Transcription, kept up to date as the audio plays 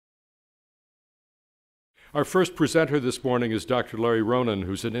Our first presenter this morning is Dr. Larry Ronan,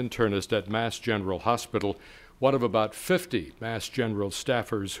 who's an internist at Mass General Hospital, one of about 50 Mass General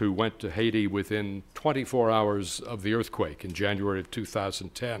staffers who went to Haiti within 24 hours of the earthquake in January of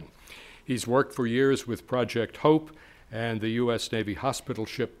 2010. He's worked for years with Project Hope and the U.S. Navy hospital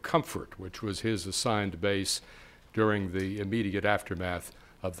ship Comfort, which was his assigned base during the immediate aftermath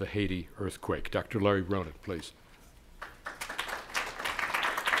of the Haiti earthquake. Dr. Larry Ronan, please.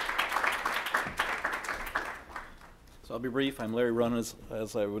 So I'll be brief. I'm Larry Ronan, as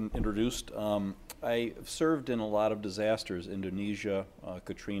I was introduced. I served in a lot of disasters, Indonesia,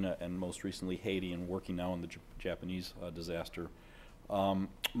 Katrina, and most recently Haiti, and working now on the Japanese disaster.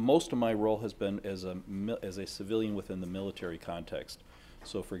 Most of my role has been as a civilian within the military context.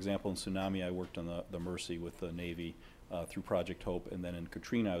 So for example, in tsunami, I worked on the Mercy with the Navy through Project Hope, and then in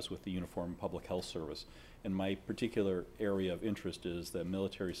Katrina, I was with the Uniform Public Health Service. And my particular area of interest is the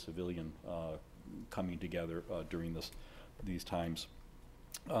military-civilian coming together during these times.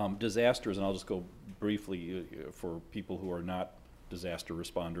 Disasters, and I'll just go briefly for people who are not disaster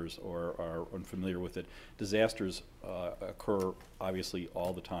responders or are unfamiliar with it. Disasters occur obviously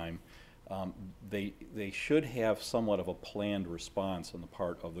all the time. They should have somewhat of a planned response on the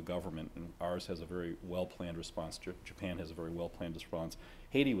part of the government, and ours has a very well-planned response. Japan has a very well-planned response.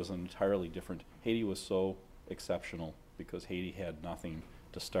 Haiti was entirely different. Haiti was so exceptional because Haiti had nothing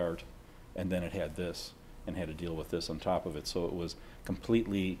to start, and then it had this and had to deal with this on top of it. So it was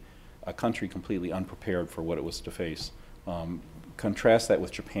a country completely unprepared for what it was to face. Contrast that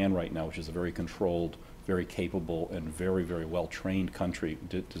with Japan right now, which is a very controlled, very capable, and very, very well-trained country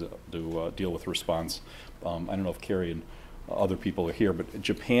to deal with response. I don't know if Carrie and other people are here, but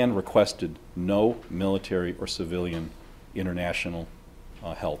Japan requested no military or civilian international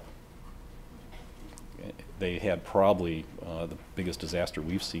help. They had probably the biggest disaster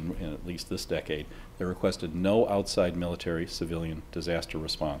we've seen in at least this decade. They requested no outside military civilian disaster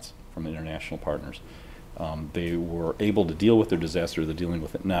response from international partners. They were able to deal with their disaster. They're dealing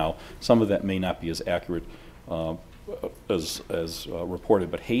with it now. Some of that may not be as accurate as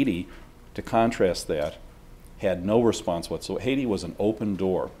reported, but Haiti, to contrast that, had no response whatsoever. Haiti was an open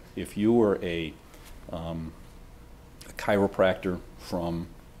door. If you were a chiropractor from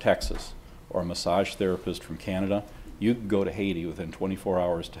Texas or a massage therapist from Canada, you could go to Haiti within 24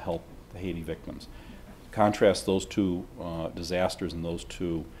 hours to help the Haiti victims. Contrast those two disasters and those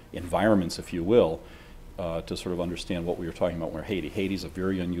two environments, if you will, to sort of understand what we were talking about. Where Haiti's a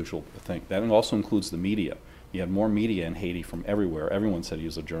very unusual thing. That also includes the media. You had more media in Haiti from everywhere. Everyone said he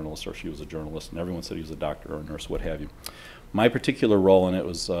was a journalist or she was a journalist, and everyone said he was a doctor or a nurse, what have you. My particular role in it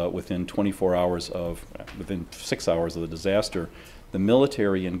was within 6 hours of the disaster, the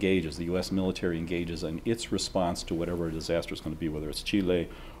military engages, the U.S. military engages in its response to whatever a disaster is going to be, whether it's Chile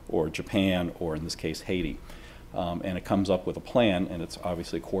or Japan or in this case Haiti. And it comes up with a plan, and it's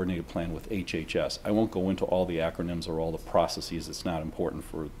obviously a coordinated plan with HHS. I won't go into all the acronyms or all the processes. It's not important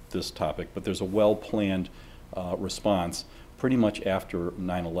for this topic, but there's a well-planned response pretty much after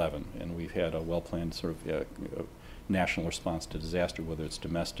 9/11, and we've had a well-planned sort of national response to disaster, whether it's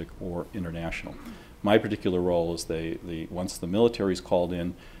domestic or international. My particular role is once the military is called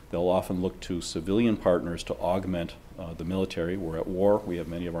in, they'll often look to civilian partners to augment the military. We're at war. We have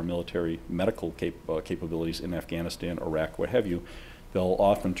many of our military medical capabilities in Afghanistan, Iraq, what have you. They'll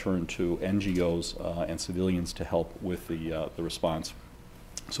often turn to NGOs and civilians to help with the response.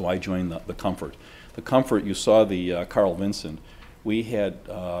 So I joined the Comfort. The Comfort, you saw the Carl Vinson. We had,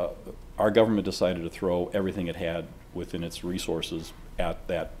 our government decided to throw everything it had within its resources at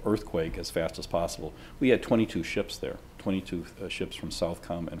that earthquake as fast as possible. We had 22 ships there, 22 ships from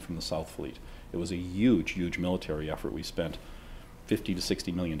Southcom and from the South Fleet. It was a huge, huge military effort. We spent $50 to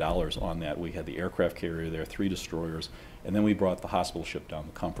 $60 million on that. We had the aircraft carrier there, 3 destroyers, and then we brought the hospital ship down,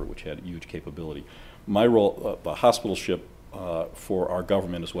 the Comfort, which had huge capability. My role, the hospital ship for our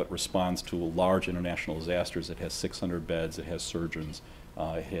government is what responds to large international disasters. It has 600 beds, it has surgeons,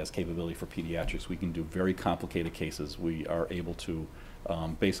 it has capability for pediatrics. We can do very complicated cases. We are able to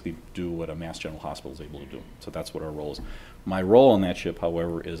basically do what a Mass General Hospital is able to do. So that's what our role is. My role on that ship,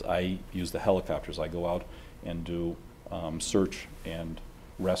 however, is I use the helicopters. I go out and do search and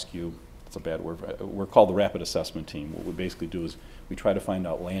rescue. It's a bad word. We're called the Rapid Assessment Team. What we basically do is we try to find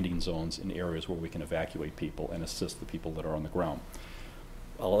out landing zones in areas where we can evacuate people and assist the people that are on the ground.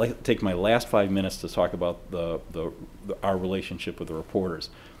 I'll take my last 5 minutes to talk about our relationship with the reporters.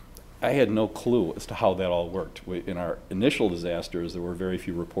 I had no clue as to how that all worked. In our initial disasters, there were very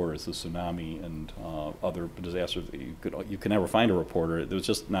few reporters. The tsunami and other disasters, you could never find a reporter. It was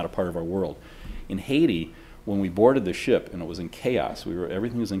just not a part of our world. In Haiti, when we boarded the ship and it was in chaos,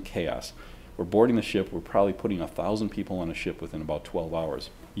 everything was in chaos, We're boarding the ship. We're probably putting 1,000 people on a ship within about 12 hours.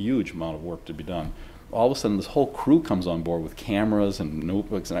 Huge amount of work to be done. All of a sudden, this whole crew comes on board with cameras and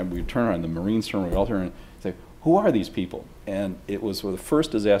notebooks, and we turn around, the Marines turn around, we all turn around and say, who are these people? And it was the first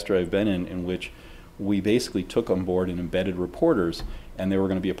disaster I've been in which we basically took on board and embedded reporters, and they were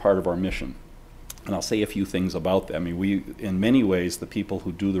going to be a part of our mission. And I'll say a few things about that. I mean, we, in many ways, the people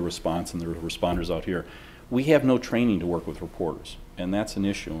who do the response and the responders out here, we have no training to work with reporters, and that's an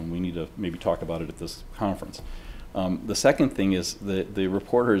issue, and we need to maybe talk about it at this conference. The second thing is the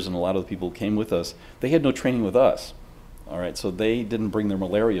reporters and a lot of the people who came with us, they had no training with us. All right, so they didn't bring their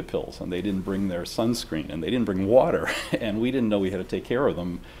malaria pills, and they didn't bring their sunscreen, and they didn't bring water, and we didn't know we had to take care of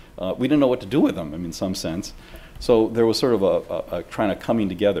them. We didn't know what to do with them, I mean, in some sense. So there was sort of a kind of coming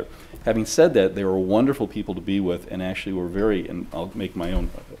together. Having said that, they were wonderful people to be with, and actually were very, and I'll make my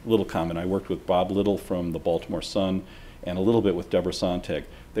own little comment. I worked with Bob Little from the Baltimore Sun, and a little bit with Deborah Sontag.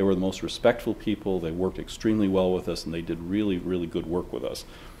 They were the most respectful people. They worked extremely well with us, and they did really, really good work with us.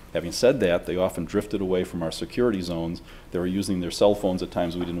 Having said that, they often drifted away from our security zones. They were using their cell phones at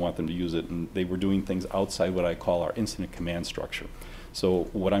times we didn't want them to use it, and they were doing things outside what I call our incident command structure. So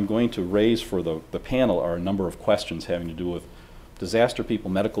what I'm going to raise for the panel are a number of questions having to do with disaster people,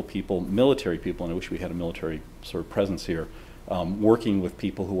 medical people, military people, and I wish we had a military sort of presence here, working with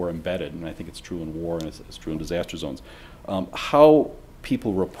people who are embedded, and I think it's true in war and it's true in disaster zones. How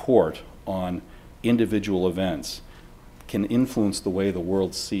people report on individual events can influence the way the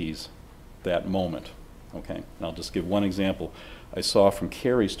world sees that moment, okay? And I'll just give one example. I saw from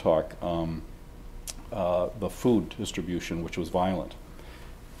Carrie's talk the food distribution, which was violent.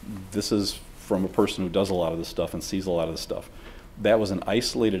 This is from a person who does a lot of this stuff and sees a lot of this stuff. That was an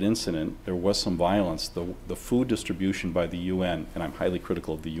isolated incident. There was some violence. The food distribution by the UN, and I'm highly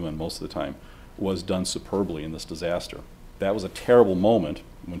critical of the UN most of the time, was done superbly in this disaster. That was a terrible moment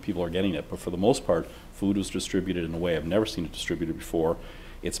when people are getting it, but for the most part, food was distributed in a way I've never seen it distributed before.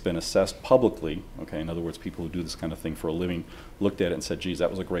 It's been assessed publicly, okay? In other words, people who do this kind of thing for a living looked at it and said, geez,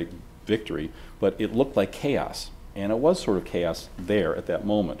 that was a great victory, but it looked like chaos, and it was sort of chaos there at that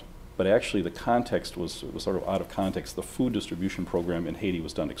moment. But actually the context was sort of out of context. The food distribution program in Haiti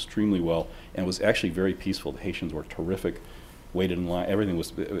was done extremely well and was actually very peaceful. The Haitians were terrific, waited in line, everything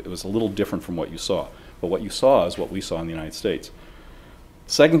was, it was a little different from what you saw. But what you saw is what we saw in the United States.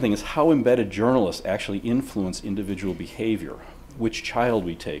 Second thing is how embedded journalists actually influence individual behavior. Which child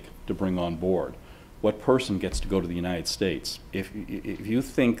we take to bring on board. What person gets to go to the United States. If you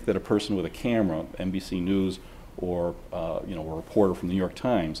think that a person with a camera, NBC News, or you know, a reporter from the New York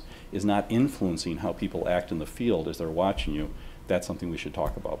Times is not influencing how people act in the field as they're watching you, that's something we should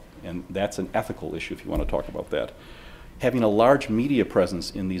talk about. And that's an ethical issue if you want to talk about that. Having a large media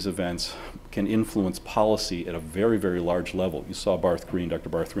presence in these events can influence policy at a very, very large level. You saw Barth Green, Dr.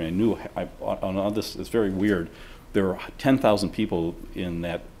 Barth Green. I knew, on this, it's very weird, there were 10,000 people in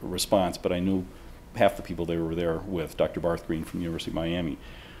that response, but I knew half the people they were there with, Dr. Barth Green from the University of Miami.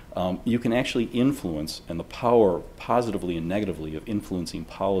 You can actually influence, and the power positively and negatively of influencing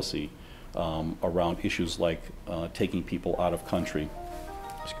policy around issues like taking people out of country.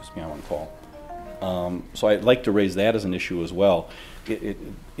 Excuse me, I'm on call. So I'd like to raise that as an issue as well.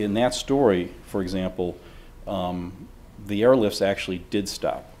 In that story, for example, the airlifts actually did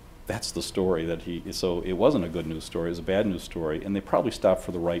stop. That's the story that so it wasn't a good news story, it was a bad news story, and they probably stopped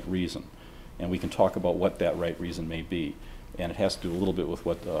for the right reason. And we can talk about what that right reason may be. And it has to do a little bit with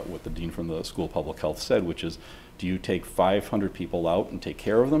what the dean from the School of Public Health said, which is, do you take 500 people out and take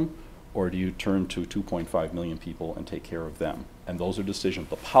care of them, or do you turn to 2.5 million people and take care of them? And those are decisions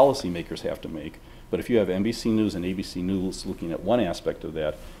the policymakers have to make. But if you have NBC News and ABC News looking at one aspect of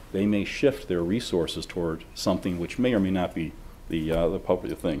that, they may shift their resources toward something which may or may not be the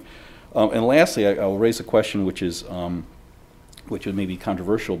appropriate thing. And lastly, I'll raise a question which is maybe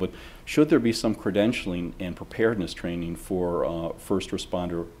controversial, but should there be some credentialing and preparedness training for first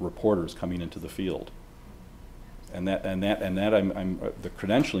responder reporters coming into the field? And I'm the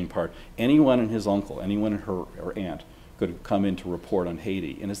credentialing part. Anyone and his uncle, anyone and her aunt could come in to report on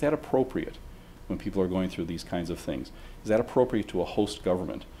Haiti. And is that appropriate when people are going through these kinds of things? Is that appropriate to a host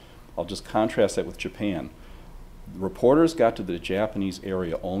government? I'll just contrast that with Japan. Reporters got to the Japanese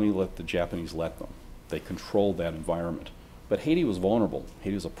area only let the Japanese let them. They controlled that environment. But Haiti was vulnerable.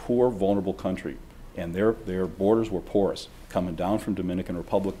 Haiti was a poor, vulnerable country, and their borders were porous, coming down from Dominican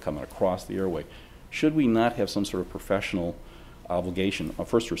Republic, coming across the airway. Should we not have some sort of professional obligation, of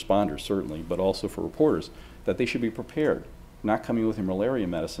first responders certainly, but also for reporters, that they should be prepared, not coming with their malaria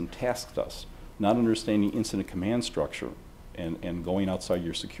medicine tasked us, not understanding incident command structure and going outside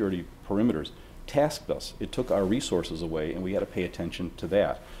your security perimeters tasked us. It took our resources away, and we had to pay attention to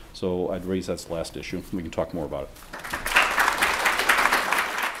that. So I'd raise that's the last issue. We can talk more about it.